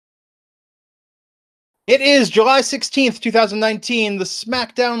It is July 16th, 2019, the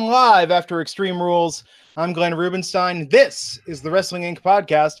SmackDown Live after Extreme Rules. I'm Glenn Rubenstein. This is the Wrestling Inc.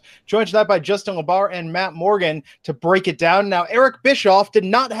 podcast, joined tonight by Justin LaBar and Matt Morgan to break it down. Now, Eric Bischoff did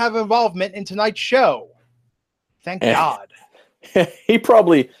not have involvement in tonight's show. Thank God. He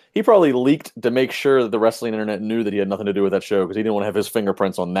probably leaked to make sure that the wrestling internet knew that he had nothing to do with that show because he didn't want to have his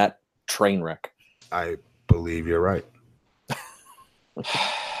fingerprints on that train wreck. I believe you're right.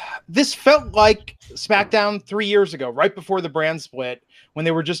 This felt like SmackDown 3 years ago, right before the brand split, when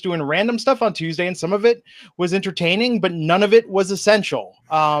they were just doing random stuff on Tuesday, and some of it was entertaining, but none of it was essential.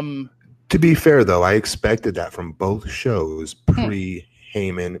 To be fair, though, I expected that from both shows,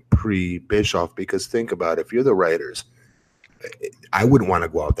 pre-Heyman, pre-Bischoff, because think about it, if you're the writers, I wouldn't want to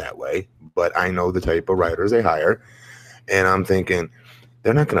go out that way, but I know the type of writers they hire, and I'm thinking,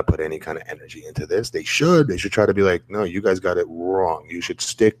 they're not going to put any kind of energy into this. They should try to be like, no, you guys got it wrong. You should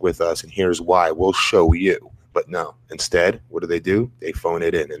stick with us, and here's why. We'll show you. But no, instead, what do? They phone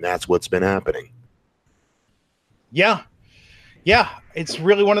it in, and that's what's been happening. Yeah. It's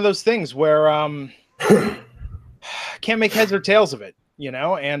really one of those things where can't make heads or tails of it, you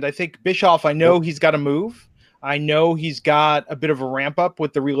know? And I think Bischoff, I know he's got to move. I know he's got a bit of a ramp up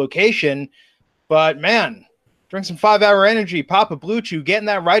with the relocation, but man, drink some 5-hour energy, pop a Blue Chew, get in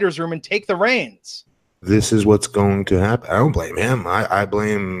that writer's room and take the reins. This is what's going to happen. I don't blame him. I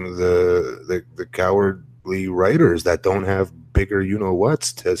blame the cowardly writers that don't have bigger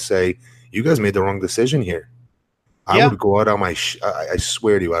you-know-whats to say, you guys made the wrong decision here. I would go out on my I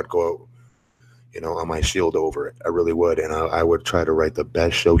swear to you, I'd go out, on my shield over it. I really would. And I would try to write the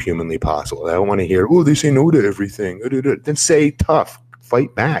best show humanly possible. I don't want to hear, they say no to everything. Then say tough.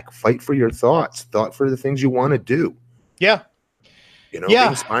 Fight back. Fight for your thoughts. Thought for the things you want to do. Yeah.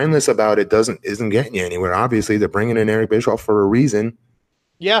 Being spineless about it isn't getting you anywhere. Obviously, they're bringing in Eric Bischoff for a reason.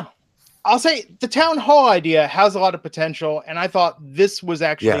 Yeah. I'll say the town hall idea has a lot of potential, and I thought this was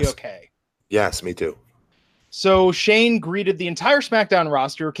actually okay. Yes, me too. So Shane greeted the entire SmackDown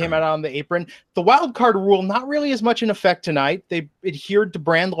roster, came out on the apron. The wild card rule, not really as much in effect tonight. They adhered to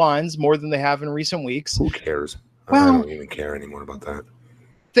brand lines more than they have in recent weeks. Who cares? Well, I don't even care anymore about that.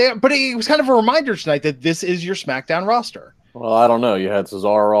 But it was kind of a reminder tonight that this is your SmackDown roster. Well, I don't know. You had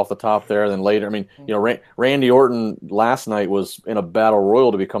Cesaro off the top there, then later. I mean, Randy Orton last night was in a battle royal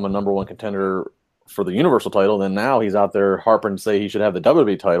to become a number one contender for the Universal title. Then now he's out there harping to say he should have the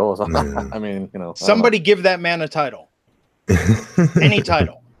WWE title. So, I mean, somebody give that man a title, any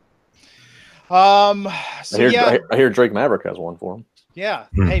title. I hear Drake Maverick has one for him. Yeah.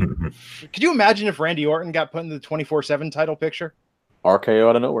 Hey, could you imagine if Randy Orton got put in the 24/7 title picture? RKO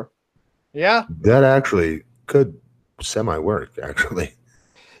out of nowhere. Yeah. That actually could semi-work, actually.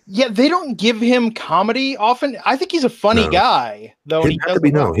 Yeah, they don't give him comedy often. I think he's a funny guy, though. He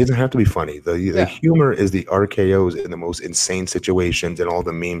doesn't have to be funny. The humor is the RKOs in the most insane situations and all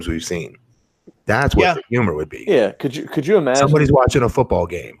the memes we've seen. That's what the humor would be. Yeah, could you imagine? Somebody's watching a football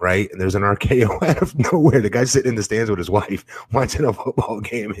game, right? And there's an RKO out of nowhere. The guy's sitting in the stands with his wife watching a football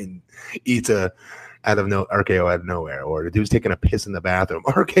game and eats a RKO out of nowhere, or the dude's taking a piss in the bathroom.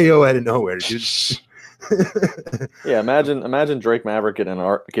 RKO out of nowhere. Yeah, imagine Drake Maverick getting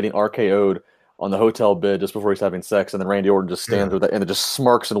RKO'd on the hotel bed just before he's having sex, and then Randy Orton just stands with that and just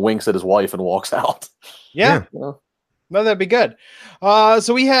smirks and winks at his wife and walks out. Yeah. No, that'd be good.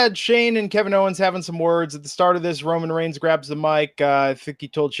 So we had Shane and Kevin Owens having some words at the start of this. Roman Reigns grabs the mic. I think he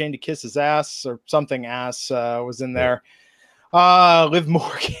told Shane to kiss his ass or something. Ass was in there. Liv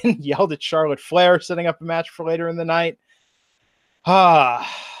Morgan yelled at Charlotte Flair, setting up a match for later in the night.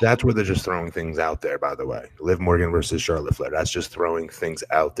 That's where they're just throwing things out there, by the way. Liv Morgan versus Charlotte Flair. That's just throwing things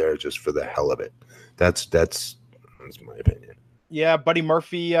out there just for the hell of it. That's my opinion. Yeah, Buddy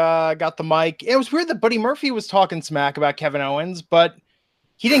Murphy got the mic. It was weird that Buddy Murphy was talking smack about Kevin Owens, but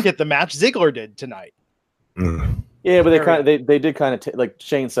he didn't get the match. Ziggler did tonight. Yeah, but they did kind of like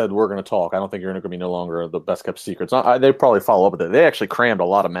Shane said, we're going to talk. I don't think you're going to be no longer the best kept secrets. They probably follow up with it. They actually crammed a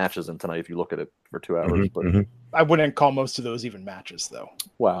lot of matches in tonight if you look at it for 2 hours. I wouldn't call most of those even matches, though.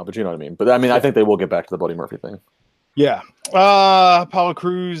 Wow, but you know what I mean. But I mean, I think they will get back to the Buddy Murphy thing. Yeah. Apollo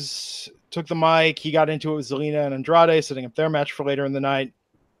Crews took the mic. He got into it with Zelina and Andrade, setting up their match for later in the night.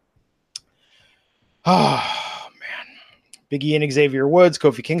 Oh, man. Big E and Xavier Woods,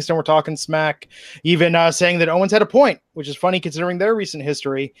 Kofi Kingston were talking smack, even saying that Owens had a point, which is funny considering their recent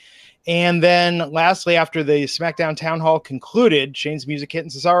history. And then lastly, after the SmackDown Town Hall concluded, Shane's music hit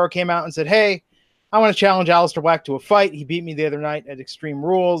and Cesaro came out and said, hey, I want to challenge Aleister Black to a fight. He beat me the other night at Extreme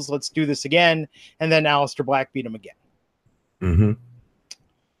Rules. Let's do this again. And then Aleister Black beat him again.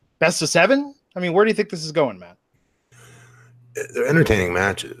 Best of 7? I mean, where do you think this is going, Matt? They're entertaining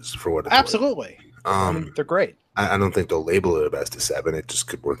matches for what it's Absolutely. worth. I mean, they're great. I don't think they'll label it a best of 7. It just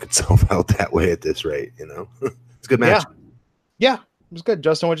could work itself out that way at this rate, you know. It's a good match. Yeah, it was good.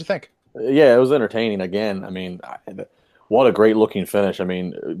 Justin, what'd you think? Yeah, it was entertaining. Again, I mean, what a great looking finish. I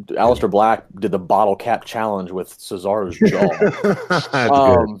mean, Aleister Black did the bottle cap challenge with Cesaro's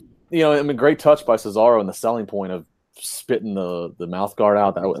jaw. You know, I mean, great touch by Cesaro and the selling point of spitting the mouth guard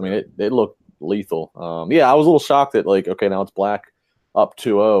out. I mean, it looked lethal. Yeah, I was a little shocked that, like, okay, now it's Black up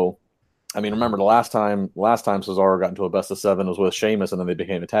 2-0. I mean, remember the last time Cesaro got into a best of 7 was with Sheamus, and then they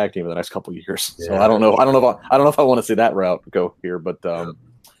became a tag team in the next couple of years. Yeah. So I don't know if I want to see that route go here, but I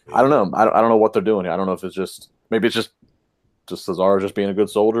don't know. I don't know what they're doing here. I don't know if it's just Cesaro just being a good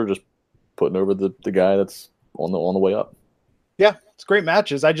soldier, just putting over the guy that's on the way up. Yeah, it's great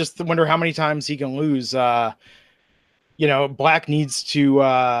matches. I just wonder how many times he can lose. You know, Black needs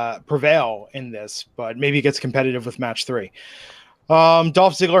to prevail in this, but maybe he gets competitive with match 3.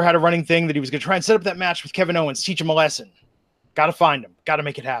 Dolph Ziggler had a running thing that he was going to try and set up that match with Kevin Owens, teach him a lesson. Got to find him. Got to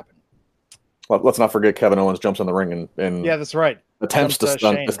make it happen. Well, let's not forget Kevin Owens jumps in the ring and yeah, that's right. Attempts to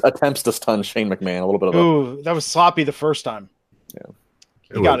stun Shane McMahon. A little bit of that was sloppy the first time. Yeah,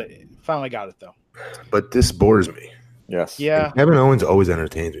 he got it. Finally got it though. But this bores me. Yes. Yeah. And Kevin Owens always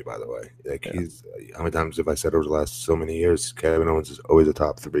entertains me, by the way. Like he's how many times have I said over the last so many years, Kevin Owens is always a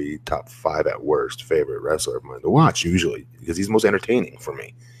top 3, top 5 at worst favorite wrestler of mine to watch, usually, because he's the most entertaining for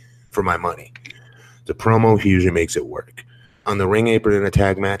me, for my money. The promo, he usually makes it work. On the ring apron in a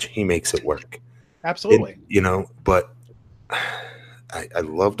tag match, he makes it work. Absolutely. You know, but I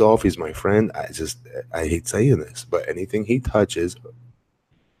love Dolph. He's my friend. I hate saying this, but anything he touches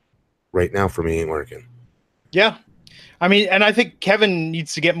right now for me ain't working. Yeah. I mean, and I think Kevin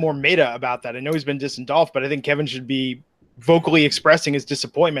needs to get more meta about that. I know he's been dissing Dolph, but I think Kevin should be vocally expressing his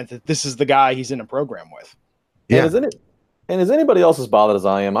disappointment that this is the guy he's in a program with. Yeah. And is anybody else as bothered as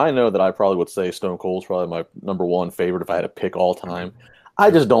I am? I know that I probably would say Stone Cold's probably my number 1 favorite if I had to pick all time. I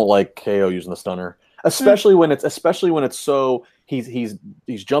just don't like KO using the stunner, especially when it's so he's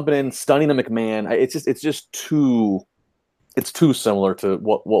jumping in, stunning the McMahon. It's just too similar to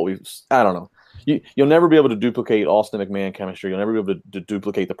what we've. I don't know. You'll never be able to duplicate Austin McMahon chemistry. You'll never be able to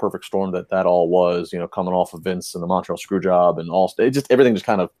duplicate the perfect storm that all was, you know, coming off of Vince and the Montreal Screwjob and Austin. Everything just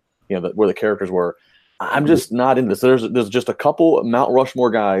kind of, you know, where the characters were. I'm just not into this. There's just a couple Mount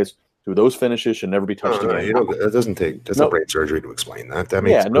Rushmore guys who those finishes should never be touched again. You know, that doesn't take a brain surgery to explain that. That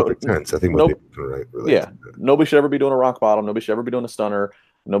makes perfect sense. I think most people can relate. Yeah, nobody should ever be doing a rock bottom. Nobody should ever be doing a stunner.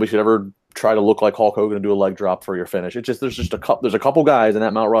 Nobody should ever try to look like Hulk Hogan and do a leg drop for your finish. There's a couple guys in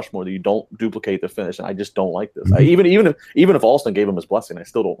that Mount Rushmore that you don't duplicate the finish, and I just don't like this. Even if Austin gave him his blessing, I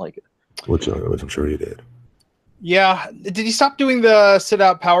still don't like it. Which I'm sure he did. Yeah, did he stop doing the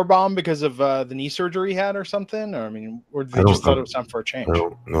sit-out powerbomb because of the knee surgery he had or something? Or did they just thought it was time for a change? I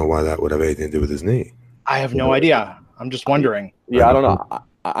don't know why that would have anything to do with his knee. I have no idea. I'm just wondering. Yeah, I don't know.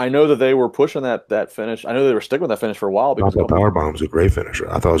 I know that they were pushing that finish. I know they were sticking with that finish for a while because powerbomb's a great finisher.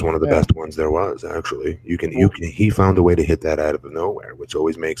 I thought it was one of the best ones there was. Actually, he found a way to hit that out of nowhere, which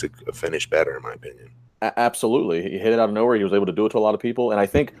always makes a finish better, in my opinion. Absolutely, he hit it out of nowhere. He was able to do it to a lot of people, and I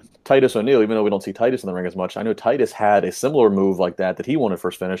think Titus O'Neil, even though we don't see Titus in the ring as much, I know Titus had a similar move like that he wanted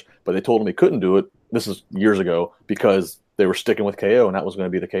first finish, but they told him he couldn't do it. This is years ago because they were sticking with KO, and that was going to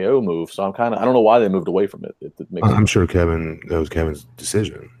be the KO move. So I don't know why they moved away from it. I'm sure that was Kevin's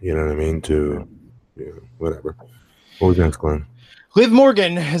decision. You know what I mean? Whatever. What was next, Glenn? Liv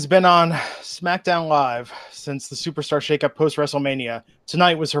Morgan has been on SmackDown Live since the Superstar Shakeup post WrestleMania.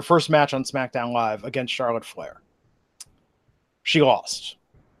 Tonight was her first match on SmackDown Live against Charlotte Flair. She lost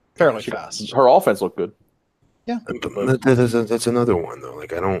fairly fast. Her offense looked good. Yeah, that's another one though.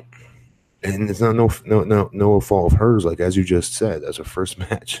 Like I don't. And it's not no fault of hers, like as you just said, as her first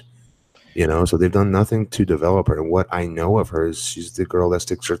match. You know, so they've done nothing to develop her. And what I know of her is she's the girl that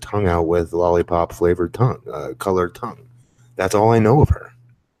sticks her tongue out with lollipop flavored tongue, colored tongue. That's all I know of her.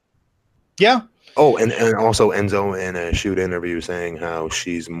 Yeah. Oh, and also Enzo in a shoot interview saying how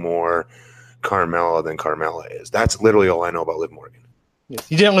she's more Carmella than Carmella is. That's literally all I know about Liv Morgan. Yes.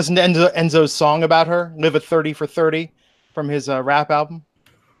 You didn't listen to Enzo's song about her, Live at 30 for 30, from his rap album?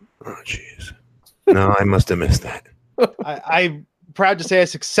 Oh, jeez. No, I must have missed that. I'm proud to say I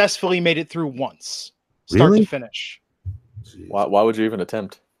successfully made it through once, start to finish. Why would you even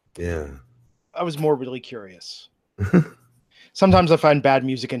attempt? Yeah. I was morbidly curious. Sometimes I find bad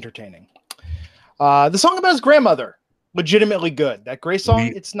music entertaining. The song about his grandmother, legitimately good. That Grace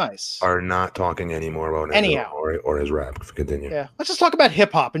song, it's nice. Are not talking anymore about anyhow or his rap. Continue. Yeah, let's just talk about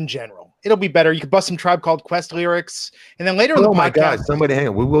hip hop in general. It'll be better. You could bust some Tribe Called Quest lyrics, and then later in the podcast. Oh my God! Somebody, hang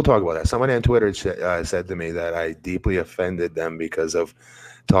on. We will talk about that. Somebody on Twitter said to me that I deeply offended them because of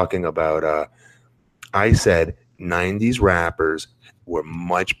talking about I said 90s rappers were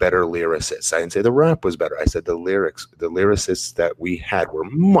much better lyricists. I didn't say the rap was better. I said the lyricists that we had were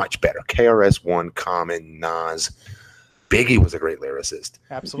much better. KRS-One, Common, Nas. Biggie was a great lyricist.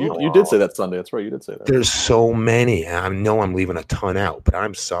 Absolutely. You did say that Sunday. That's right. You did say that. There's so many. I know I'm leaving a ton out, but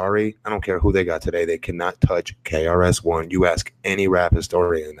I'm sorry. I don't care who they got today. They cannot touch KRS-One. You ask any rap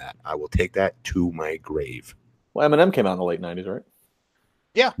historian that. I will take that to my grave. Well, Eminem came out in the late 90s, right?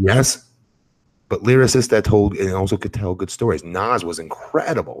 Yeah. Yes. But lyricists that told and also could tell good stories. Nas was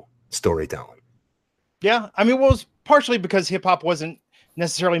incredible storytelling. Yeah. I mean, well, it was partially because hip hop wasn't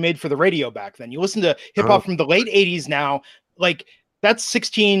necessarily made for the radio back then. You listen to hip hop from the late 80s now, like that's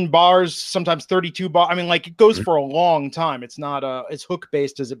 16 bars, sometimes 32 bars. I mean, like it goes for a long time. It's not as hook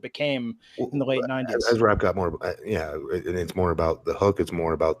based as it became in the late 90s. As rap got more, and it's more about the hook. It's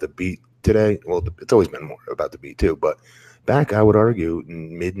more about the beat today. Well, it's always been more about the beat too, but back, I would argue,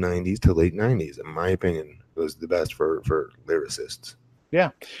 mid 90s to late 90s, in my opinion, was the best for lyricists.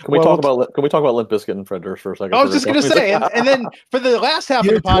 Yeah. Can we talk about Limp Bizkit and Fred Durst for a second? I was just going to say, and then for the last half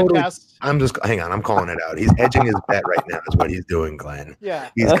of the podcast, hang on, I'm calling it out. He's hedging his bet right now, is what he's doing, Glenn. Yeah.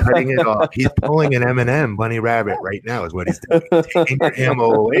 He's cutting it off. He's pulling an Eminem Bunny Rabbit right now, is what he's doing. Taking your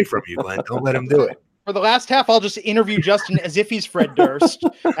ammo away from you, Glenn. Don't let him do it. For the last half, I'll just interview Justin as if he's Fred Durst.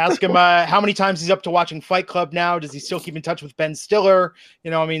 Ask him how many times he's up to watching Fight Club now. Does he still keep in touch with Ben Stiller? You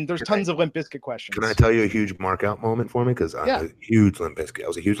know, I mean, there's tons of Limp Bizkit questions. Can I tell you a huge mark out moment for me? Because I'm a huge Limp Bizkit. I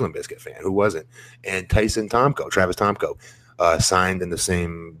was a huge Limp Bizkit fan. Who wasn't? And Travis Tomko, signed in the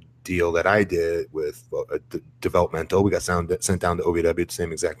same deal that I did with Developmental. We got sent down to OVW at the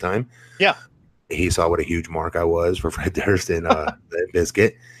same exact time. Yeah. He saw what a huge mark I was for Fred Durst and Limp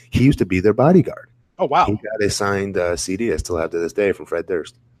Bizkit. He used to be their bodyguard. Oh, wow. He got a signed CD I still have to this day from Fred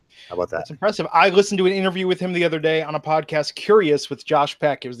Durst. How about that? That's impressive. I listened to an interview with him the other day on a podcast, Curious, with Josh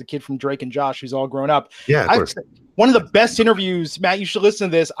Peck. It was the kid from Drake and Josh who's all grown up. Yeah, of course. One of the best interviews, Matt, you should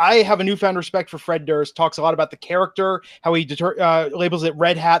listen to this. I have a newfound respect for Fred Durst. Talks a lot about the character, how he labels it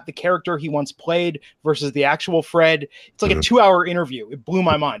Red Hat, the character he once played versus the actual Fred. It's like a 2-hour interview. It blew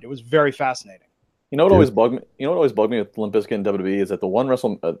my mind. It was very fascinating. You know what always bugged me? You know what always bugged me with Limp Bizkit and WWE is that the one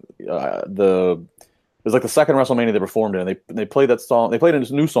it was like the second WrestleMania they performed in. They played that song. They played a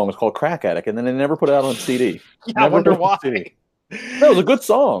new song. It's called Crack Addict, and then they never put it out on CD. I wonder why. That was a good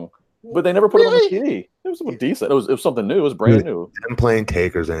song, but they never put it on the CD. It was decent. It was something new. It was brand new. Them playing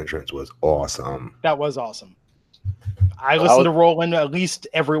Taker's entrance was awesome. That was awesome. I listen to Roland at least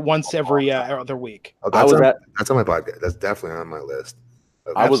once every other week. Oh, that's on my podcast. That's definitely on my list.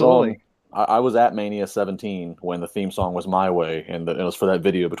 I was at Mania 17 when the theme song was My Way, and it was for that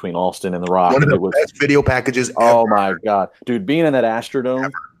video between Austin and The Rock. One of the best video packages ever. Oh, my God. Dude, being in that Astrodome,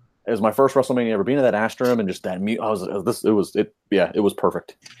 it was my first WrestleMania ever. Being in that Astrodome and just that it was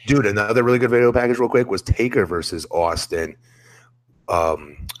perfect. Dude, another really good video package real quick was Taker versus Austin,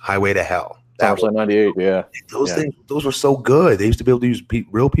 Highway to Hell. That was 98, yeah. Those were so good. They used to be able to use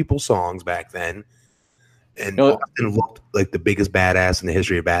real people's songs back then. And Austin looked like the biggest badass in the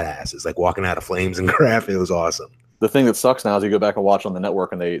history of badasses, like walking out of flames and crap. It was awesome. The thing that sucks now is you go back and watch on the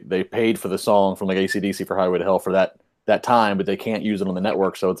network, and they paid for the song from like AC/DC for Highway to Hell for that time, but they can't use it on the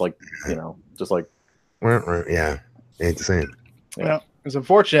network. So it's like, just like. Yeah, ain't the same. Yeah. Well, it's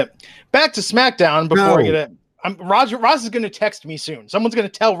unfortunate. Back to SmackDown before I get it. Raj is going to text me soon. Someone's going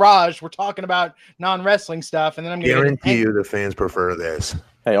to tell Raj we're talking about non-wrestling stuff, and then I'm going to guarantee you the fans prefer this.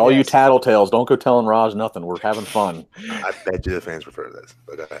 Hey, all you tattletales, don't go telling Raj nothing. We're having fun. I bet you the fans prefer this.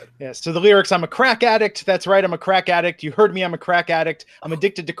 But go ahead. Yeah, so the lyrics, I'm a crack addict. That's right, I'm a crack addict. You heard me, I'm a crack addict. I'm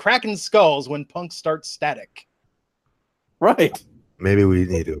addicted to cracking skulls when punk starts static. Right. Maybe we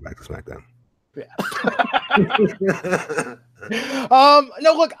need to go back to SmackDown. Yeah.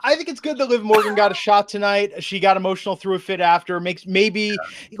 No, look, I think it's good that Liv Morgan got a shot tonight. She got emotional, threw a fit after. Look,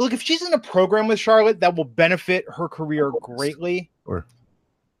 if she's in a program with Charlotte, that will benefit her career greatly.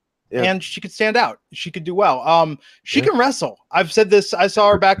 Yeah. And she could stand out. She could do well. She can wrestle. I've said this. I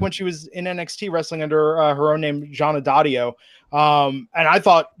saw her back when she was in NXT wrestling under her own name, Jana Dadio. And I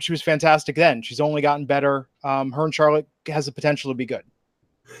thought she was fantastic then. She's only gotten better. Her and Charlotte has the potential to be good.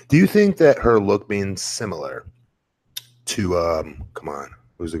 Do you think that her look being similar to, come on,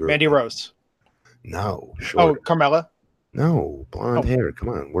 who's the girl? Mandy Rose. No. Short. Oh, Carmella? No, blonde hair. Come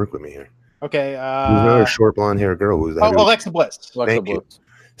on, work with me here. Okay. Who's another short blonde hair girl? Who's that? Alexa Bliss. Alexa Bliss.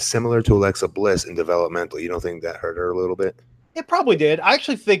 Similar to Alexa Bliss in developmental. You don't think that hurt her a little bit? It probably did. I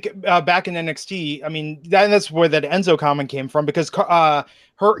actually think back in NXT, I mean, that's where that Enzo comment came from because her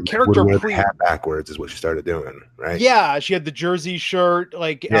character hat backwards is what she started doing, right? Yeah, she had the jersey shirt.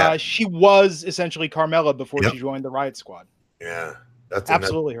 She was essentially Carmella before she joined the Riot Squad. Yeah.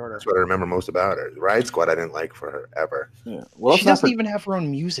 Absolutely heard her. That's what I remember most about her. Riot Squad, I didn't like for her ever. Yeah. Well, She doesn't even have her own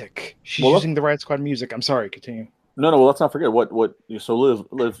music. She's using the Riot Squad music. I'm sorry, continue. No. Well, let's not forget what. So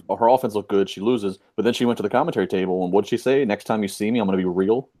Liv, her offense looked good. She loses, but then she went to the commentary table, and what did she say? Next time you see me, I'm going to be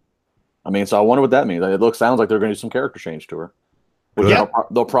real. I mean, so I wonder what that means. It sounds like they're going to do some character change to her. Yeah.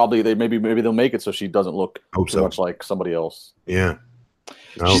 They'll probably maybe they'll make it so she doesn't look too much like somebody else. Yeah.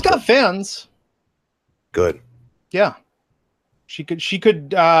 She's got fans. Good. Yeah. She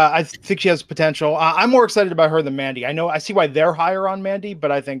could. I think she has potential. I'm more excited about her than Mandy. I see why they're higher on Mandy, but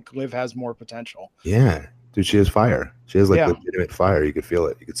I think Liv has more potential. Yeah, dude, she has fire. She has legitimate fire. You could feel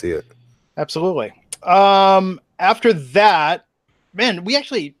it. You could see it. Absolutely. After that, man, we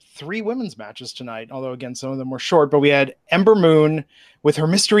actually 3 women's matches tonight. Although again, some of them were short. But we had Ember Moon with her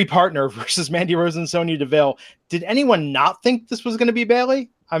mystery partner versus Mandy Rose and Sonya Deville. Did anyone not think this was going to be Bayley?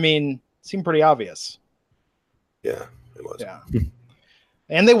 I mean, it seemed pretty obvious. Yeah. It was. Yeah.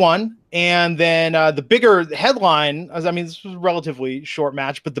 And they won. And then the bigger headline, this was a relatively short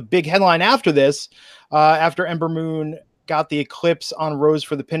match, but the big headline after this, after Ember Moon got the Eclipse on Rose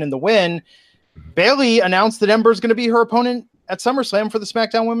for the pin and the win, Bayley announced that Ember is going to be her opponent at SummerSlam for the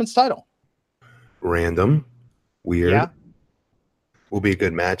SmackDown Women's title. Random. Weird. Yeah. Will be a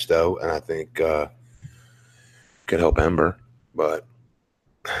good match, though, and I think could help Ember, but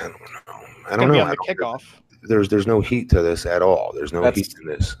I don't know. On the kickoff. There's no heat to this at all. There's no heat to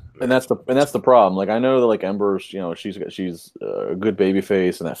this, and that's the problem. Like I know that like Ember's, she's a good baby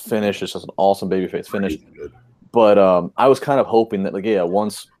face, and that finish is just an awesome baby face finish. But I was kind of hoping that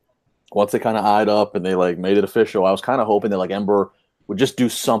once they kind of eyed up and they like made it official, I was kind of hoping that like Ember would just do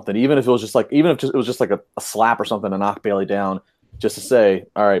something, even if it was just like a slap or something to knock Bayley down, just to say,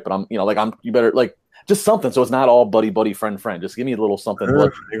 all right, but you better like just something, so it's not all buddy friend. Just give me a little something.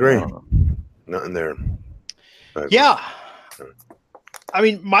 Sure, I agree. Nothing there. Yeah. I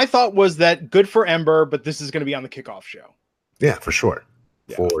mean, my thought was that good for Ember, but this is going to be on the kickoff show. Yeah, for sure.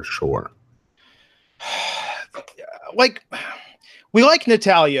 Yeah. For sure. Like, we like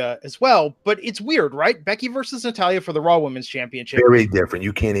Natalya as well, but it's weird, right? Becky versus Natalya for the Raw Women's Championship. Very different.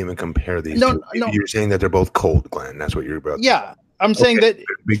 You can't even compare these two. No. You're saying that they're both cold, Glenn. That's what you're about. Yeah. I'm saying that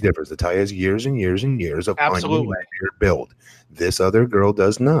big difference. Natalya has years and years and years of absolutely build. This other girl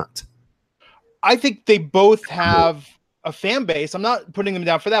does not. I think they both have a fan base. I'm not putting them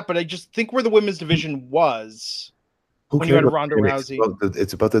down for that, but I just think where the women's division was when you had Ronda Rousey.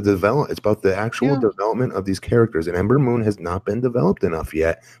 It's about the development. It's about the actual development of these characters. And Ember Moon has not been developed enough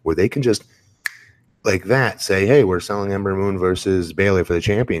yet where they can just like that say, hey, we're selling Ember Moon versus Bayley for the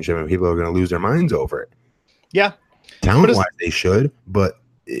championship, and people are going to lose their minds over it. Yeah. Talent-wise, they should, but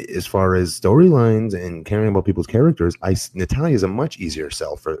as far as storylines and caring about people's characters, Natalya is a much easier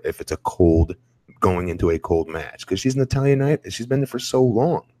sell for if it's going into a cold match because she's Natalya Knight. She's been there for so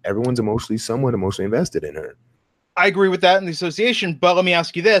long. Everyone's somewhat emotionally invested in her. I agree with that in the association, but let me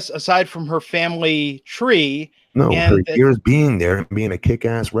ask you this: aside from her family tree, her years being there and being a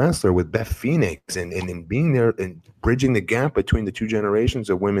kick-ass wrestler with Beth Phoenix and being there and bridging the gap between the 2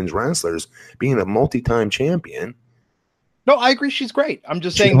 generations of women's wrestlers, being a multi-time champion. No, I agree. She's great. I'm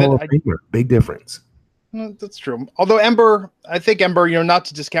just saying that big difference. No, that's true. Although Ember, I think Ember, not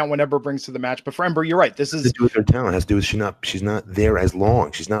to discount what Ember brings to the match, but for Ember, you're right. This is to do with her talent. It has to do with she's not there as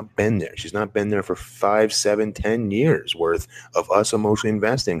long. She's not been there. She's not been there for 5, 7, 10 years worth of us emotionally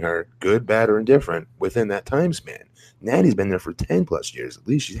investing her, good, bad, or indifferent, within that time span. Natty's been there for 10 plus years. At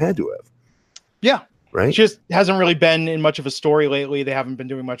least she's had to have. Yeah. Right. She just hasn't really been in much of a story lately. They haven't been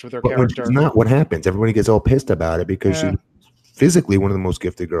doing much with her character. It's not what happens. Everybody gets all pissed about it because she's physically one of the most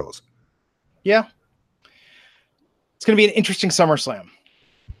gifted girls. Yeah. It's going to be an interesting SummerSlam,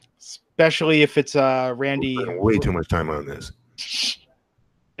 especially if it's Randy. Way too much time on this.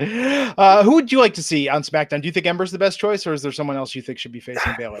 Who would you like to see on SmackDown? Do you think Ember's the best choice, or is there someone else you think should be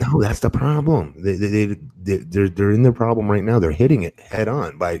facing Bayley? No, that's the problem. They're in the problem right now. They're hitting it head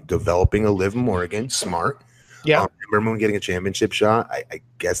on by developing a Liv Morgan, smart. Yeah, Ember Moon getting a championship shot. I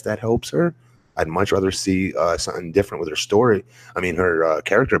guess that helps her. I'd much rather see something different with her story. I mean, her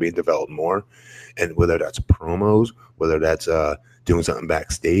character being developed more. And whether that's promos, whether that's doing something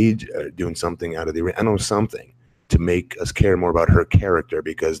backstage, doing something out of the ring, I know something to make us care more about her character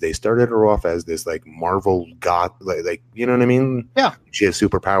because they started her off as this like Marvel goth, like you know what I mean? Yeah. She has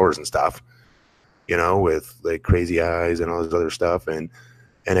superpowers and stuff, with like crazy eyes and all this other stuff. And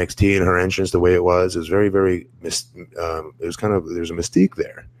NXT and her entrance, the way it was very, very, it was kind of, there's a mystique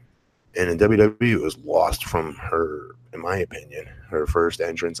there. And in WWE, it was lost from her, in my opinion, her first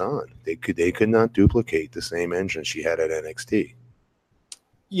entrance on. They could not duplicate the same entrance she had at NXT.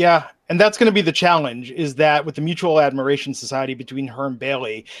 Yeah, and that's going to be the challenge, is that with the Mutual Admiration Society between her and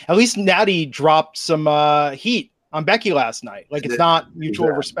Bailey, at least Natty dropped some heat on Becky last night. Like, it's not mutual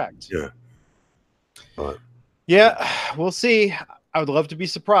respect. Yeah. But Yeah, we'll see. I would love to be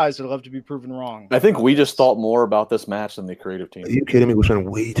surprised. I'd love to be proven wrong. I think we just thought more about this match than the creative team. are you kidding me? We're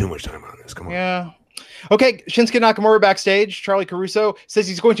spending way too much time on this. Come on. Yeah. Okay, Shinsuke Nakamura backstage. Charlie Caruso says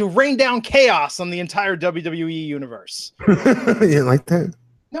he's going to rain down chaos on the entire WWE universe. You didn't like that?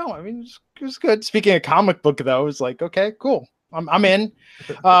 No, I mean, it was good. Speaking of comic book, though, it was like, okay, cool. I'm in.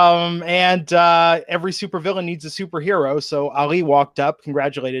 And every supervillain needs a superhero. So Ali walked up,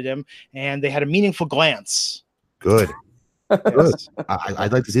 congratulated him, and they had a meaningful glance. Good. Good.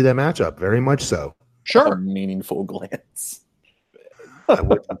 I'd like to see that matchup. Very much so. A Sure. meaningful glance. I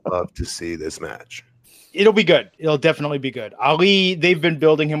would love to see this match. It'll be good. It'll definitely be good. Ali, they've been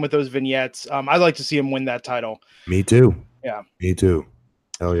building him with those vignettes. I'd like to see him win that title. Me too. Yeah. Me too.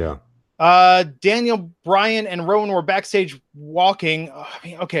 Hell yeah. Daniel Bryan and Rowan were backstage walking.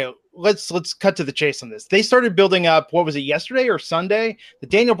 Okay, let's cut to the chase on this. They started building up, what was it, yesterday or Sunday, that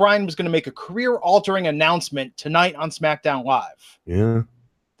Daniel Bryan was going to make a career-altering announcement tonight on SmackDown Live. Yeah.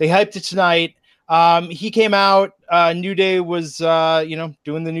 They hyped it tonight. He came out. New Day was,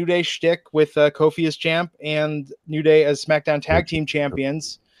 doing the New Day shtick with Kofi as champ and New Day as SmackDown Tag Team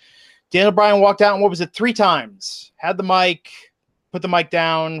Champions. Daniel Bryan walked out, and what was it, 3 times? Had the mic, put the mic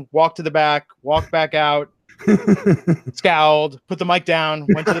down, walked to the back, walked back out, scowled, put the mic down,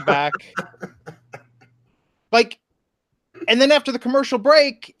 went to the back. Like, and then after the commercial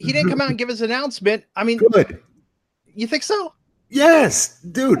break, he didn't come out and give his announcement. I mean, Good. You think so? Yes,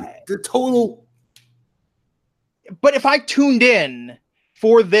 dude. The total. But if I tuned in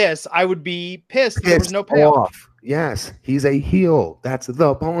for this, I would be pissed. There was no payoff. Off. Yes, he's a heel. That's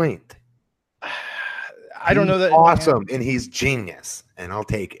the point. I don't know that. Awesome, and he's genius, and I'll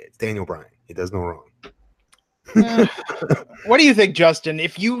take it. It's Daniel Bryan. He does no wrong. What do you think, Justin?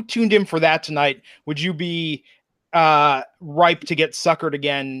 If you tuned in for that tonight, would you be ripe to get suckered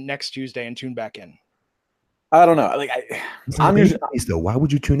again next Tuesday and tune back in? I don't know. Like I'm usually though. Why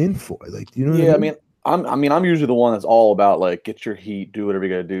would you tune in for? Like, you know? Yeah, I mean, I'm usually the one that's all about like get your heat, do whatever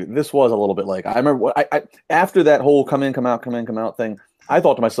you got to do. This was a little bit like I remember I after that whole come in, come out thing. I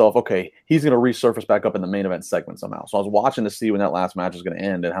thought to myself, okay, he's going to resurface back up in the main event segment somehow. So I was watching to see when that last match was going to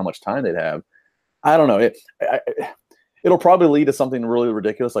end and how much time they'd have. I don't know. It'll probably lead to something really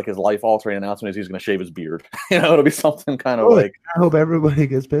ridiculous, like his life-altering announcement is he's going to shave his beard. It'll be something kind of like. I hope everybody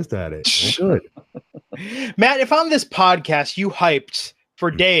gets pissed at it. Good. Matt, if on this podcast you hyped for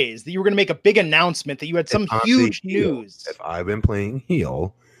days that you were going to make a big announcement, that you had some huge news. If I've been playing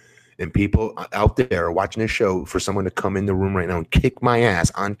heel and people out there are watching this show for someone to come in the room right now and kick my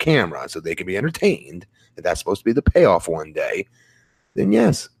ass on camera so they can be entertained, and that's supposed to be the payoff one day, then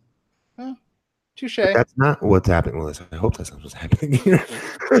yes. Touche. That's not what's happening. Well, I hope that's not what's happening here.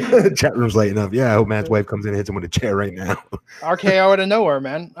 Chat room's lighting up. Yeah, I hope Matt's wife comes in and hits him with a chair right now. RKO out of nowhere,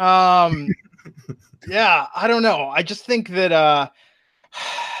 man. Yeah, I don't know. I just think that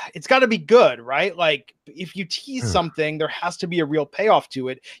it's got to be good, right? Like, if you tease something, there has to be a real payoff to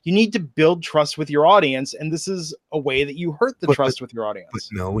it. You need to build trust with your audience, and this is a way that you hurt the trust with your audience. But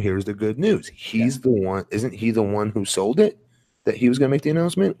no, here's the good news. He's the one. Isn't he the one who sold it? That he was going to make the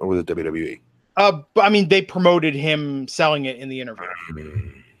announcement, or was it WWE? I mean, they promoted him selling it in the interview.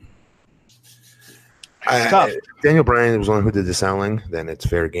 Daniel Bryan was the one who did the selling, then it's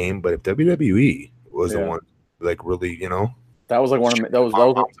fair game. But if WWE was the one, like, really, that was like one of that was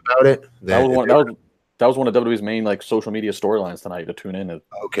about it. That was one of WWE's main like social media storylines tonight to tune in.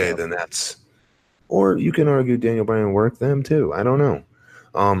 Okay, then that's. Or you can argue Daniel Bryan worked them too. I don't know.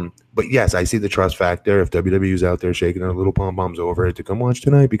 But yes, I see the trust factor. If WWE's out there shaking their little pom poms over it to come watch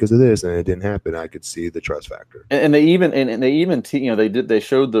tonight because of this, and it didn't happen, I could see the trust factor. And they even they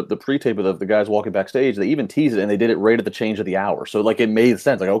showed the pre-tape of the guys walking backstage. They even teased it, and they did it right at the change of the hour. So like it made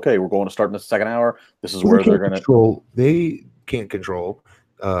sense. Like, okay, we're going to start in the second hour. This is where they're going to. They can't control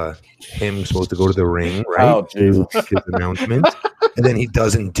him supposed to go to the ring, right? Oh, Jesus. His announcement, and then he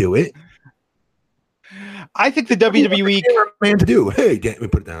doesn't do it. I think the WWE man to do. Hey, Dan, let me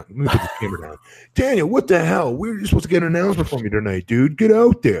put it down. Let me put the camera down. Daniel, what the hell? We're supposed to get an announcement from you tonight, dude. Get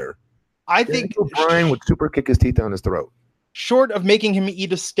out there. I think Bryan would super kick his teeth down his throat. Short of making him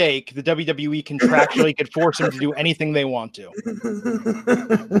eat a steak, the WWE contractually could force him to do anything they want to.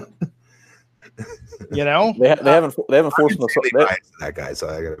 They haven't forced him to that guy. So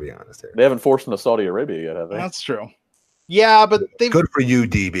I got to be honest here. They haven't forced him to Saudi Arabia yet, have they? That's true. Yeah, but they've good for you,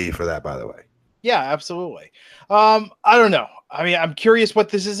 DB, for that. By the way. Yeah, absolutely. I don't know. I mean, I'm curious what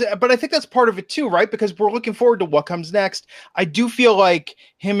this is, but I think that's part of it too, right? Because we're looking forward to what comes next. I do feel like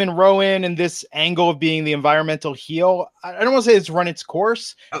him and Rowan and this angle of being the environmental heel, I don't want to say it's run its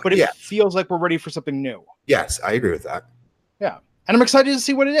course, but it feels like we're ready for something new. Yes, I agree with that. Yeah. And I'm excited to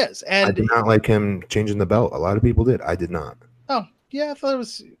see what it is. And I did not like him changing the belt. A lot of people did. I did not. Oh, yeah, I thought it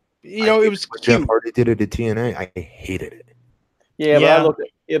was, it was cute. Jeff Hardy did it at TNA. I hated it. Yeah, but I looked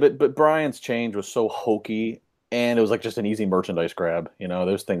at but Brian's change was so hokey, and it was like just an easy merchandise grab.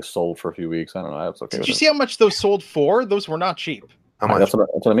 Those things sold for a few weeks. I don't know. I was okay. Did you see how much those sold for? Those were not cheap. How much? That's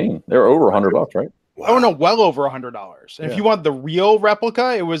what I mean. They were over $100, right? Wow. Oh no, well over $100. And if you want the real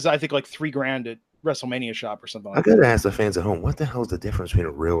replica, it was I think like $3,000 at WrestleMania shop or something like that. I gotta ask the fans at home, what the hell is the difference between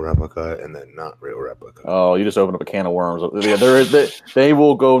a real replica and a not real replica? Oh, you just opened up a can of worms. Yeah, they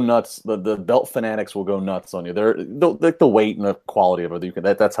will go nuts. The belt fanatics will go nuts on you. The weight and the quality of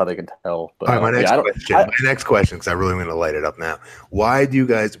it. That's how they can tell. But, all right, my next question, because I really want to light it up now. Why do you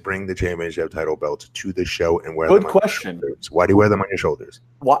guys bring the championship title belts to the show and wear them? Good question. Why do you wear them on your shoulders?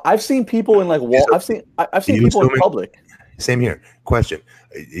 Well, I've seen people in I've seen people in public. Same here. Question: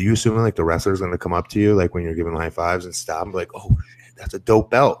 are you assuming like the wrestler's going to come up to you like when you're giving high fives and stop and be like, "Oh, shit, that's a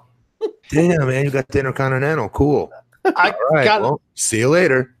dope belt." Damn, man, you got the Intercontinental. Cool. All right, well, see you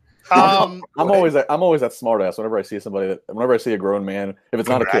later. I'm always that smart ass whenever I see whenever I see a grown man, if it's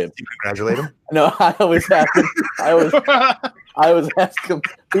not a kid. You congratulate him? No, I always ask him. I always ask him,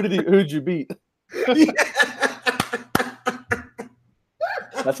 who'd you beat?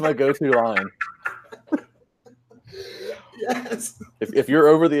 That's my go-to line. Yes. If you're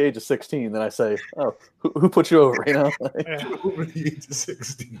over the age of 16, then I say, "Oh, who put you over?" Over the age of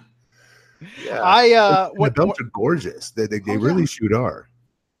 16. Yeah. The belts are gorgeous. They really shoot are.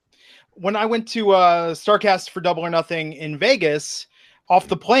 When I went to Starcast for Double or Nothing in Vegas, off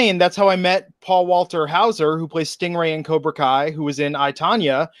the plane, that's how I met Paul Walter Hauser, who plays Stingray in Cobra Kai, who was in I,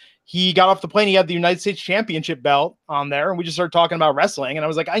 Tonya. He got off the plane. He had the United States Championship belt on there, and we just started talking about wrestling. And I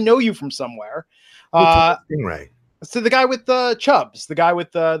was like, "I know you from somewhere." Stingray. So the guy with the chubs, the guy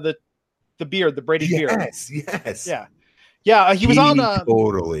with the beard, the braided beard. Yes. Yeah. He was on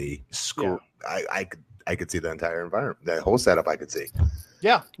totally. I could see the entire environment, the whole setup. I could see.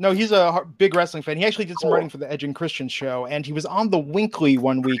 Yeah, no, he's a big wrestling fan. He actually did some writing for the Edge and Christian show, and he was on the Winkley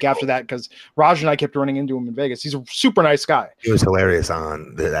one week after that because Raj and I kept running into him in Vegas. He's a super nice guy. He was hilarious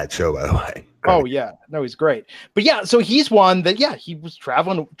on that show, by the way. Great. Oh yeah, no, he's great. But yeah, so he's one that he was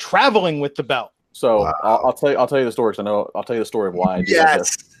traveling with the belt. So wow. I'll tell you the story. I'll tell you the story of why I do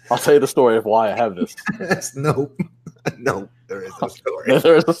this. I'll tell you the story of why I have this. Yes, no, there is a story.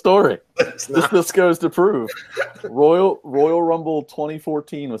 There is a story. This goes to prove. Royal Rumble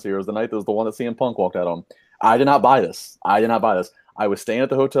 2014 was here. It was the night that was the one that CM Punk walked out on. I did not buy this. I was staying at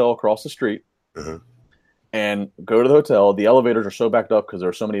the hotel across the street, and go to the hotel. The elevators are so backed up because there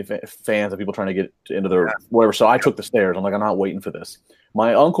are so many fans and people trying to get into their whatever. So I took the stairs. I'm like, I'm not waiting for this.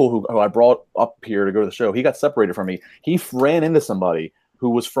 My uncle, who I brought up here to go to the show, he got separated from me. He ran into somebody who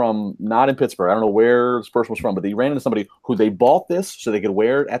was from not in Pittsburgh. I don't know where this person was from, but they ran into somebody who they bought this so they could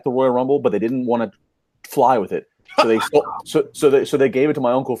wear it at the Royal Rumble, but they didn't want to fly with it. So they so they gave it to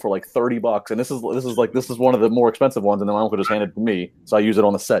my uncle for like $30, and this is one of the more expensive ones, and then my uncle just handed it to me, so I use it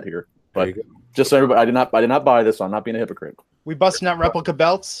on the set here. But just so everybody, I did not buy this, so I'm not being a hypocrite. We busting out replica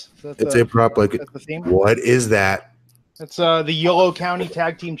belts. It's a prop like the theme. What is that? It's the Yolo County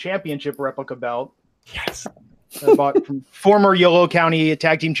Tag Team Championship replica belt. Yes. I bought from former Yolo County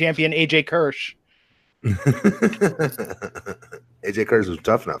Tag Team Champion AJ Kirsch. AJ Kirsch was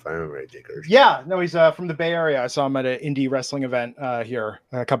tough enough. I remember AJ Kirsch. Yeah, no, he's from the Bay Area. I saw him at an indie wrestling event here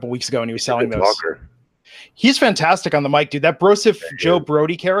a couple weeks ago, and he was selling those. Walker. He's fantastic on the mic, dude. That Brosif Joe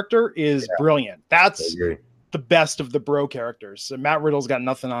Brody character is brilliant. That's the best of the bro characters. Matt Riddle's got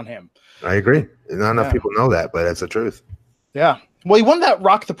nothing on him. I agree. Not enough people know that, but it's the truth. Yeah. Well, he won that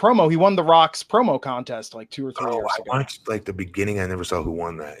Rock the promo. He won the Rock's promo contest like 2 or 3 years ago. I watched like the beginning. I never saw who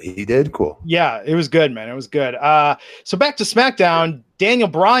won that. He did? Cool. Yeah, it was good, man. It was good. So back to SmackDown. Daniel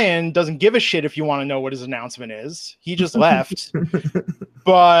Bryan doesn't give a shit if you want to know what his announcement is. He just left.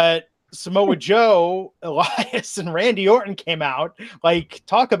 But Samoa Joe, Elias, and Randy Orton came out. Like,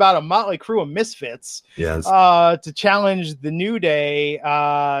 talk about a motley crew of misfits. Yes. To challenge the New Day,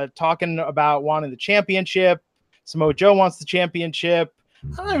 talking about wanting the championship. Samoa Joe wants the championship.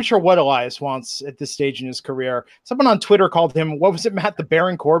 I'm not even sure what Elias wants at this stage in his career. Someone on Twitter called him, what was it, Matt, the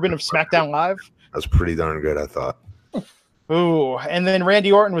Baron Corbin of SmackDown Live? That's pretty darn good, I thought. Ooh, and then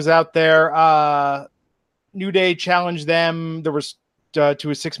Randy Orton was out there. New Day challenged them. There was to a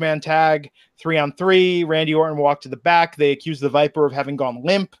 6-man tag, 3-on-3. Randy Orton walked to the back. They accused the Viper of having gone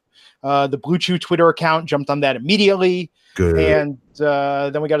limp. The Blue Chew Twitter account jumped on that immediately. Good. And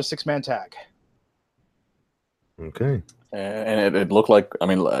then we got a 6-man tag. Okay. And it looked like, I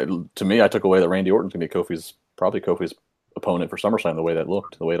mean, to me, I took away that Randy Orton's going to be probably Kofi's opponent for SummerSlam, the way that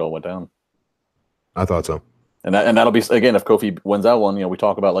looked, the way it all went down. I thought so. And that'll be, again, if Kofi wins that one, we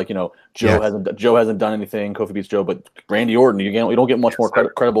talk about Joe hasn't done anything. Kofi beats Joe, but Randy Orton, you don't get much more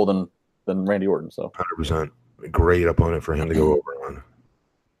credible than Randy Orton. So 100%, a great opponent for him to go over on.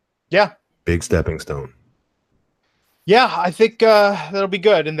 Yeah, big stepping stone. Yeah, I think that'll be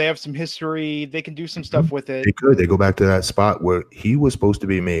good, and they have some history. They can do some stuff with it. They could. They go back to that spot where he was supposed to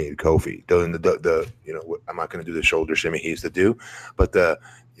be made, Kofi. Doing the I'm not going to do the shoulder shimmy he used to do, but the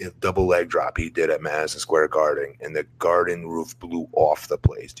double leg drop he did at Madison Square Garden, and the Garden roof blew off the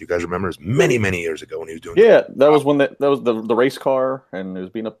place. Do you guys remember? It was many years ago when he was doing. Yeah, that was when that was the race car, and it was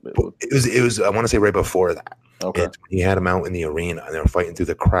being up. It was. I want to say right before that. Okay. And he had him out in the arena, and they were fighting through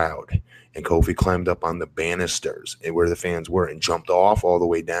the crowd. And Kofi climbed up on the banisters and where the fans were and jumped off all the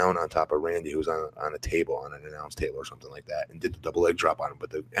way down on top of Randy, who was on a table, on an announce table or something like that, and did the double leg drop on him.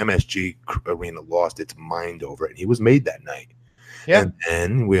 But the MSG arena lost its mind over it, and he was made that night. Yeah. And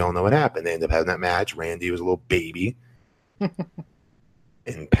then we all know what happened. They ended up having that match. Randy was a little baby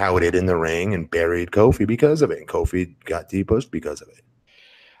and pouted in the ring and buried Kofi because of it. And Kofi got depushed because of it.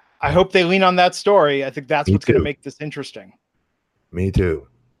 I hope they lean on that story. I think that's what's going to make this interesting. Me too.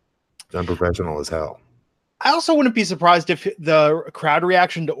 It's unprofessional as hell. I also wouldn't be surprised if the crowd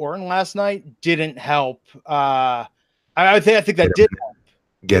reaction to Orton last night didn't help. I think that did help.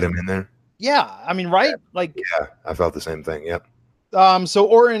 Get him in there. Yeah, I mean, right? Yeah, I felt the same thing. Yep. So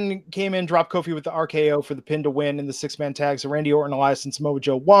Orton came in, dropped Kofi with the RKO for the pin to win in the 6-man tag. So Randy Orton, Elias, and Samoa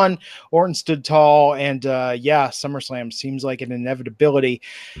Joe won. Orton stood tall, and SummerSlam seems like an inevitability.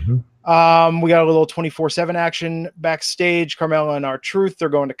 Mm-hmm. We got a little 24/7 action backstage. Carmella and R-Truth, they're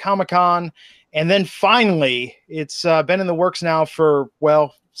going to Comic-Con. And then finally, it's been in the works now for,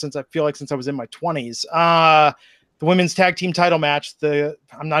 since I was in my 20s. The women's tag team title match,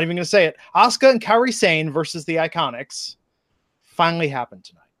 I'm not even going to say it, Asuka and Kairi Sane versus the Iconics, finally happened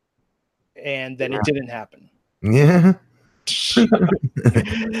tonight. And then it didn't happen. Yeah.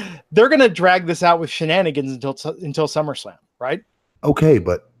 They're going to drag this out with shenanigans until SummerSlam, right? Okay,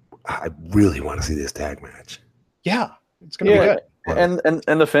 but I really want to see this tag match. Yeah, it's going to be good.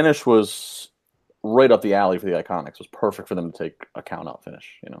 And the finish was right up the alley for the Iconics. It was perfect for them to take a count-out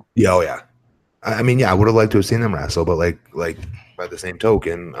finish, Yeah, oh yeah. I mean, I would have liked to have seen them wrestle, but like by the same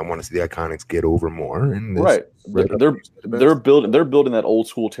token, I want to see the Iconics get over more. And they're building that old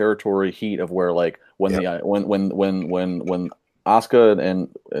school territory heat of where when Asuka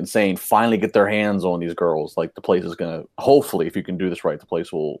and Sane finally get their hands on these girls, the place is gonna, hopefully, if you can do this right, the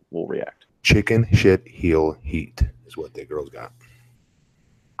place will react. Chicken shit heel heat is what the girls got.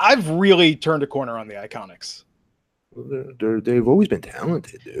 I've really turned a corner on the Iconics. They've always been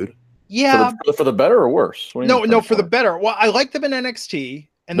talented, dude. Yeah, for the better or worse? No, for the better. Well, I like them in NXT,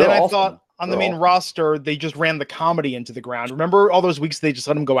 and then I thought on the main roster they just ran the comedy into the ground. Remember all those weeks they just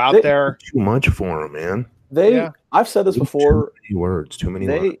let them go out there? Too much for them, man. I've said this before. Too many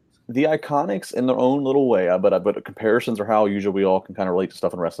words. The Iconics in their own little way, but comparisons are how usually we all can kind of relate to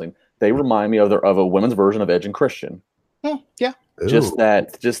stuff in wrestling. They remind me of a women's version of Edge and Christian. Yeah, just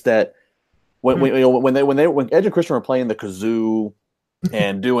that when Edge and Christian were playing the kazoo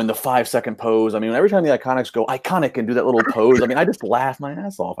and doing the 5-second pose. I mean, every time the Iconics go iconic and do that little pose, I mean, I just laugh my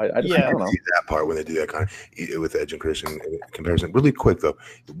ass off. I don't know. See that part when they do that kind of with Edge and Christian comparison. Really quick though,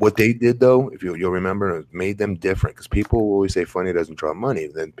 what they did though, if you'll remember, it made them different because people will always say funny doesn't draw money.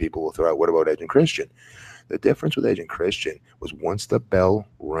 Then people will throw out, what about Edge and Christian? The difference with Edge and Christian was once the bell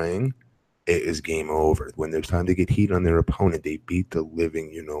rang, it is game over. When there's time to get heat on their opponent, they beat the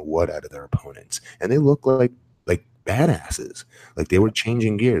living out of their opponents, and they look like badasses. They were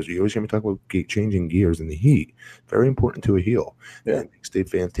changing gears. You always hear me talk about changing gears in the heat. Very important to a heel. Yeah. And state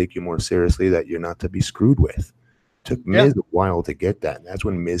fans take you more seriously, that you're not to be screwed with. Took Miz a while to get that. And that's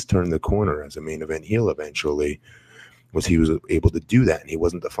when Miz turned the corner as a main event heel eventually, he was able to do that. And he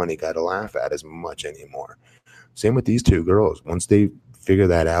wasn't the funny guy to laugh at as much anymore. Same with these two girls. Once they figure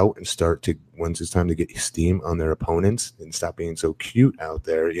that out and once it's time to get steam on their opponents and stop being so cute out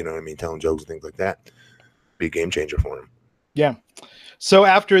there, telling jokes and things like that, be a game changer for him. Yeah. So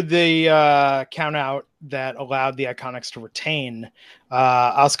after the count out that allowed the Iconics to retain,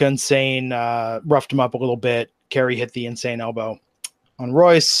 Asuka and Sane roughed him up a little bit. Kerry hit the insane elbow on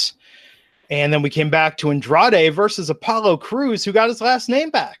Royce. And then we came back to Andrade versus Apollo Crews, who got his last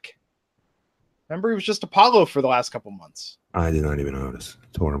name back. Remember, he was just Apollo for the last couple months. I did not even notice.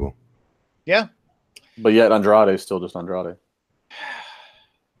 It's horrible. Yeah. But yet Andrade is still just Andrade.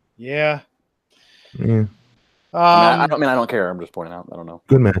 Yeah. Yeah. I don't care. I'm just pointing out. I don't know.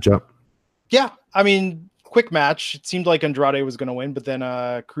 Good matchup. Yeah. I mean, quick match. It seemed like Andrade was going to win, but then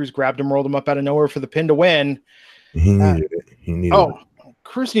Cruz grabbed him, rolled him up out of nowhere for the pin to win. He needed it. He needed it.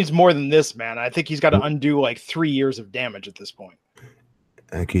 Cruz needs more than this, man. I think he's got to undo like 3 years of damage at this point.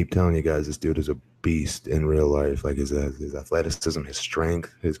 I keep telling you guys, this dude is a beast in real life. Like his athleticism, his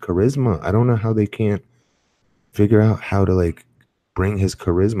strength, his charisma. I don't know how they can't figure out how to like bring his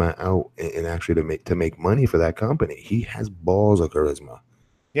charisma out and actually to make money for that company. He has balls of charisma.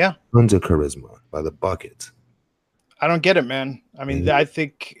 Yeah. Tons of charisma by the buckets. I don't get it, man. I mean, but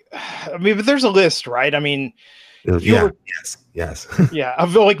there's a list, right? I mean, yes. Yeah,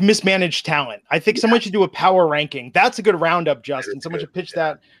 of like mismanaged talent. I think someone should do a power ranking. That's a good roundup, Justin. Someone should pitch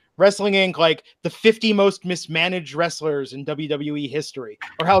that. Wrestling Inc., like the 50 most mismanaged wrestlers in WWE history.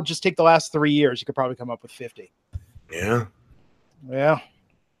 Or hell, just take the last 3 years. You could probably come up with 50. Yeah. Yeah.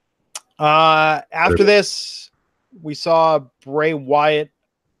 After this, we saw Bray Wyatt,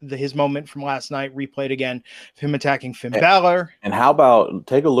 his moment from last night, replayed again, him attacking Finn Balor. And how about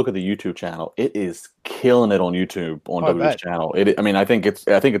take a look at the YouTube channel? It is killing it on YouTube on WWE's channel. I think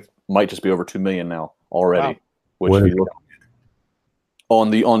it might just be over 2 million now already. Wow. Which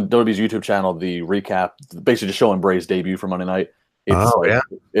on WWE's YouTube channel, the recap, basically just showing Bray's debut for Monday night.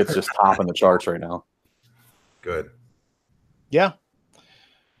 It's just topping the charts right now. Good. Yeah.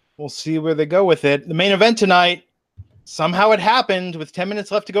 We'll see where they go with it. The main event tonight, somehow it happened with 10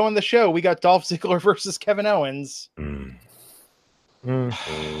 minutes left to go on the show. We got Dolph Ziggler versus Kevin Owens.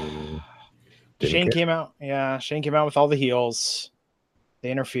 Shane came out. Yeah, Shane came out with all the heels.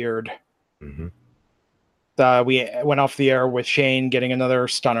 They interfered. Mm-hmm. We went off the air with Shane getting another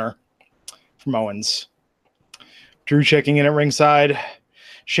stunner from Owens. Drew checking in at ringside.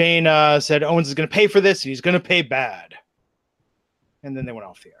 Shane said Owens is going to pay for this, and he's going to pay bad. And then they went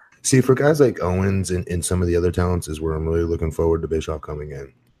off the air. See, for guys like Owens and some of the other talents is where I'm really looking forward to Bischoff coming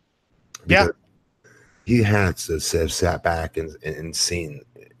in. Yeah. He had to have sat back and seen,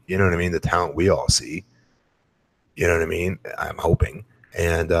 you know what I mean, the talent we all see. You know what I mean? I'm hoping.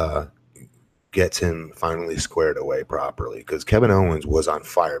 And gets him finally squared away properly. Because Kevin Owens was on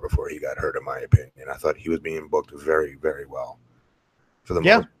fire before he got hurt, in my opinion. I thought he was being booked very, very well. For the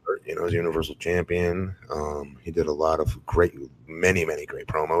most part, as Universal Champion, he did a lot of many great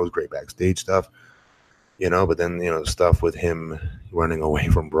promos, great backstage stuff, but then, stuff with him running away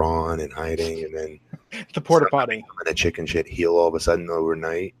from Braun and hiding, and then the porta potty and a chicken shit heel all of a sudden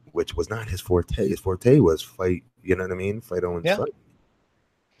overnight, which was not his forte. His forte was fight, you know what I mean? Fight Owens fight.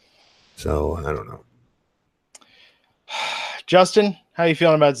 So I don't know. Justin, how are you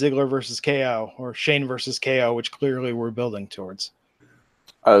feeling about Ziggler versus KO or Shane versus KO, which clearly we're building towards?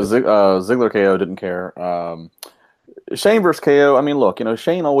 Ziggler KO didn't care. Shane versus KO. I mean, look,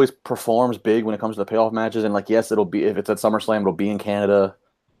 Shane always performs big when it comes to the payoff matches, and yes, it'll be if it's at SummerSlam, it'll be in Canada,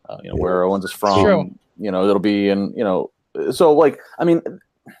 where Owens is from. True. It'll be in so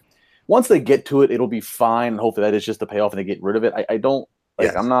once they get to it, it'll be fine. Hopefully, that is just the payoff, and they get rid of it. I don't like.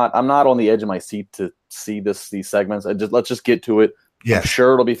 Yes. I'm not on the edge of my seat to see these segments. Let's just get to it. Yeah, I'm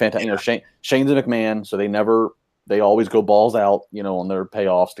sure it'll be fantastic. Shane's a McMahon, so they always go balls out, on their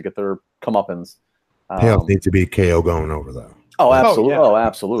payoffs to get their comeuppance. Payoff needs to be KO going over, though. Oh, absolutely. Oh,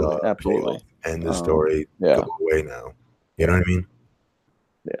 absolutely. Absolutely. And the story go away now. You know what I mean?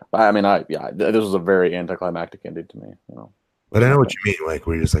 Yeah. This was a very anticlimactic ending to me. But I know what you mean. Like,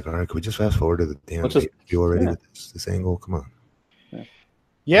 we're just like, all right, can we just fast forward to the damn you already with this angle? Come on.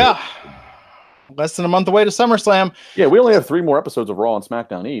 Yeah. Less than a month away to SummerSlam. Yeah, we only have 3 more episodes of Raw and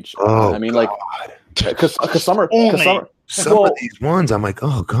SmackDown each. Oh, because some of these ones, I'm like,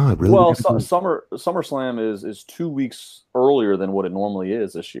 oh god, really? Well, SummerSlam is 2 weeks earlier than what it normally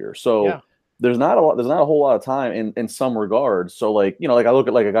is this year, so there's not a whole lot of time in some regards. So I look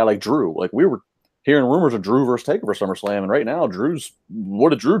at a guy like Drew. We were hearing rumors of Drew versus Taker for SummerSlam, and right now what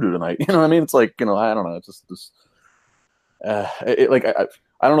did Drew do tonight? You know what I mean? It's I don't know. It's just this.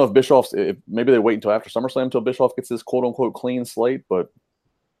 I don't know if Bischoff's. Maybe they wait until after SummerSlam until Bischoff gets his quote unquote clean slate, but.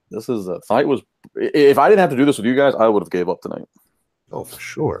 This is tonight was. If I didn't have to do this with you guys, I would have gave up tonight. Oh, for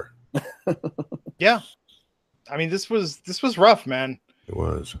sure. Yeah, I mean this was rough, man. It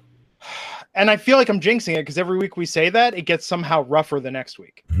was, and I feel like I'm jinxing it because every week we say that it gets somehow rougher the next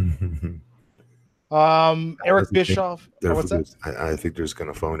week. Eric Bischoff. What's that? I think they're just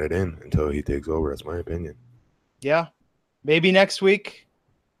gonna phone it in until he takes over. That's my opinion. Yeah, maybe next week.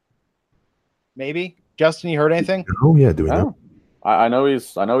 Maybe Justin, you heard anything? Oh yeah, do we know? I know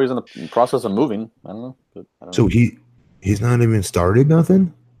he's in the process of moving. I don't know. But I don't So know. he's not even started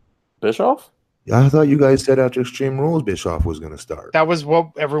nothing? Bischoff? I thought you guys said after Extreme Rules, Bischoff was going to start. That was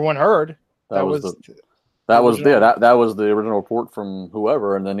what everyone heard. That was the original report from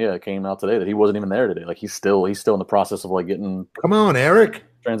whoever, and then it came out today that he wasn't even there today. Like he's still in the process of like getting Come on, Eric.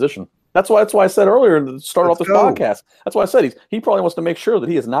 transition. That's why I said earlier to start off Let's this go. podcast. That's why I said he probably wants to make sure that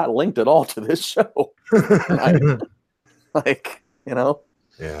he is not linked at all to this show. Like, you know.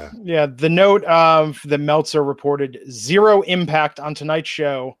 Yeah. Yeah, the note that Meltzer reported, zero impact on tonight's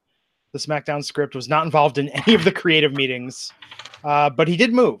show. The SmackDown script was not involved in any of the creative meetings, but he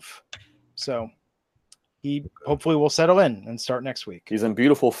did move. So he hopefully will settle in and start next week. He's in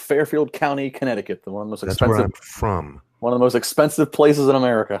beautiful Fairfield County, Connecticut, one of the most That's where expensive I'm from. one of the most expensive places in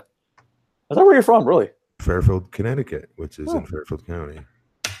America. Is that where you're from, really? Fairfield, Connecticut, which is in Fairfield County.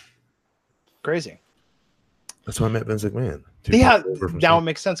 Crazy. That's why I met Vince McMahon. Yeah, now it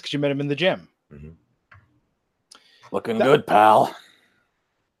makes sense because you met him in the gym. Mm-hmm. Looking good, pal.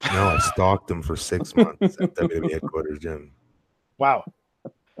 No, I stalked him for 6 months at WWE headquarters gym. Wow.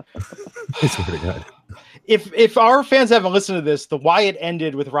 I swear to God. If our fans haven't listened to this, the Why It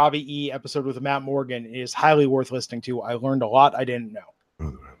Ended with Robbie E episode with Matt Morgan is highly worth listening to. I learned a lot I didn't know.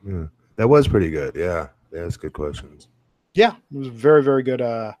 Oh, yeah. That was pretty good. Yeah. That's good questions. Yeah, it was a very, very good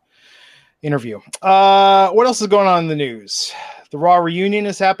interview. What else is going on in the news? The Raw reunion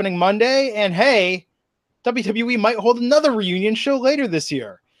is happening Monday, and hey, WWE might hold another reunion show later this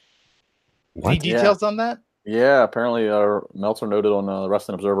year. What? Any details on that? Yeah, apparently Meltzer noted on the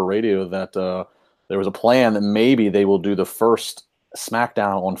Wrestling Observer Radio that there was a plan that maybe they will do the first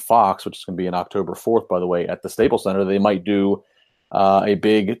SmackDown on Fox, which is going to be on October 4th, by the way, at the Staples Center. They might do a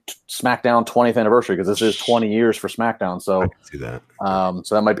big SmackDown 20th anniversary because this is 20 years for SmackDown. So I can see that.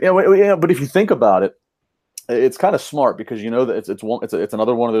 So that might be. Yeah, but if you think about it, it's kind of smart because you know that it's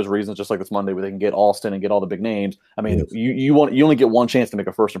another one of those reasons, just like this Monday, where they can get Austin and get all the big names. I mean, Yes. you only get one chance to make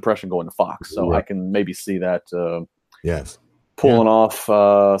a first impression going to Fox, so Right. I can maybe see that Yes. pulling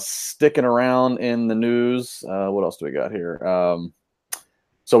off, sticking around in the news. What else do we got here?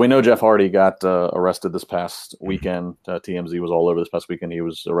 So we know Jeff Hardy got arrested this past weekend. TMZ was all over this past weekend. He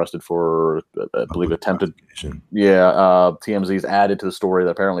was arrested for, I believe, attempted. Yeah, TMZ's added to the story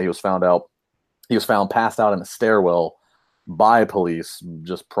that apparently he was found passed out in a stairwell by police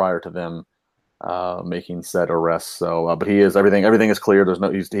just prior to them making said arrest. So, but everything is clear. There's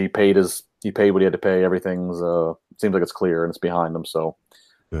no, he paid what he had to pay. Everything's seems like it's clear and it's behind him. So,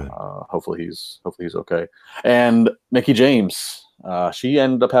 hopefully he's okay. And Mickie James, she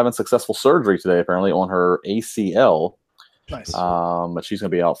ended up having successful surgery today, apparently on her ACL. Nice. But she's going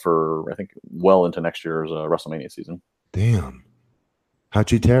to be out for, I think, well into next year's WrestleMania season. Damn. How'd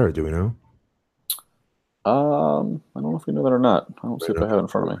she tear it? Do we know? I don't know if we know that or not. I don't see if I have it in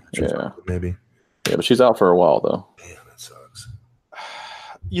front of me. Yeah, Maybe. Yeah, but she's out for a while though. Damn, that sucks.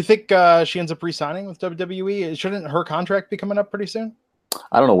 You think she ends up re-signing with WWE? Shouldn't her contract be coming up pretty soon?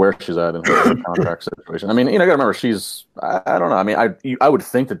 I don't know where she's at in her contract situation. I mean, I got to remember I don't know. I mean, I would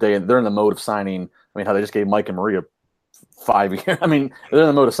think that they're in the mode of signing. I mean, how they just gave Mike and Maria 5 years. I mean, they're in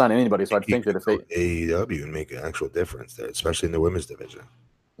the mode of signing anybody. So I'd think that if they AEW and make an actual difference there, especially in the women's division.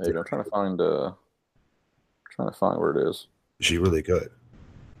 maybe I'm trying to find where it is. She really could.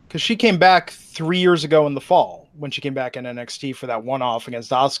 Because she came back 3 years ago in the fall when she came back in NXT for that one-off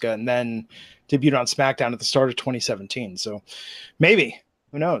against Asuka, and then debuted on SmackDown at the start of 2017. So maybe,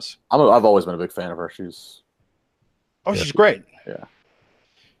 who knows? I've always been a big fan of her. She's great. Yeah.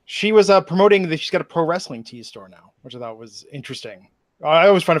 She was promoting that she's got a pro wrestling tee store now, which I thought was interesting. I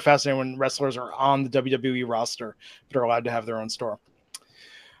always find it fascinating when wrestlers are on the WWE roster but are allowed to have their own store.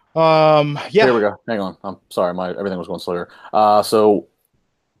 Yeah. Here we go. Hang on. I'm sorry. Everything was going slow here. So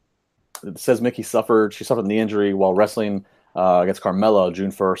it says Mickie suffered a knee injury while wrestling against Carmella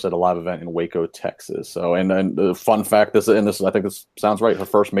June 1st at a live event in Waco, Texas. So, and the fun fact, I think this sounds right. Her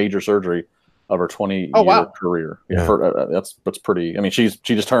first major surgery of her 20-year career. Yeah. That's pretty. I mean, she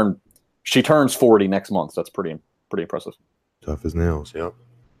turns 40 next month. So that's pretty impressive. Tough as nails. Yep.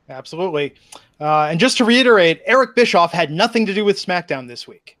 Absolutely. And just to reiterate, Eric Bischoff had nothing to do with SmackDown this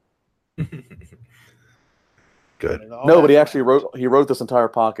week. Good. No, but he actually wrote this entire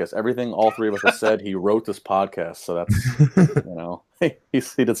podcast. Everything all three of us have said, he wrote this podcast. So that's, he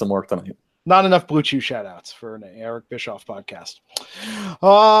did some work tonight. Not enough Blue Chew shout outs for an Eric Bischoff podcast.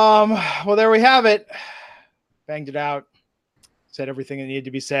 Well, there we have it. Banged it out. Said everything that needed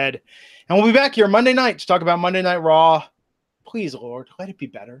to be said. And we'll be back here Monday night to talk about Monday Night Raw. Please, Lord, let it be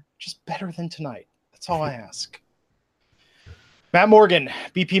better. Just better than tonight. That's all I ask. Matt Morgan,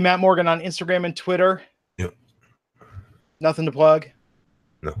 BP Matt Morgan on Instagram and Twitter. Yep. Nothing to plug?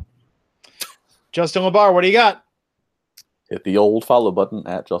 No. Justin LaBar, what do you got? Hit the old follow button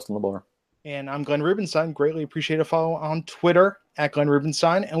at Justin LaBar. And I'm Glenn Rubenstein. Greatly appreciate a follow on Twitter at Glenn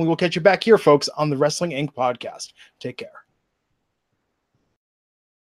Rubenstein. And we will catch you back here, folks, on the Wrestling Inc. podcast. Take care.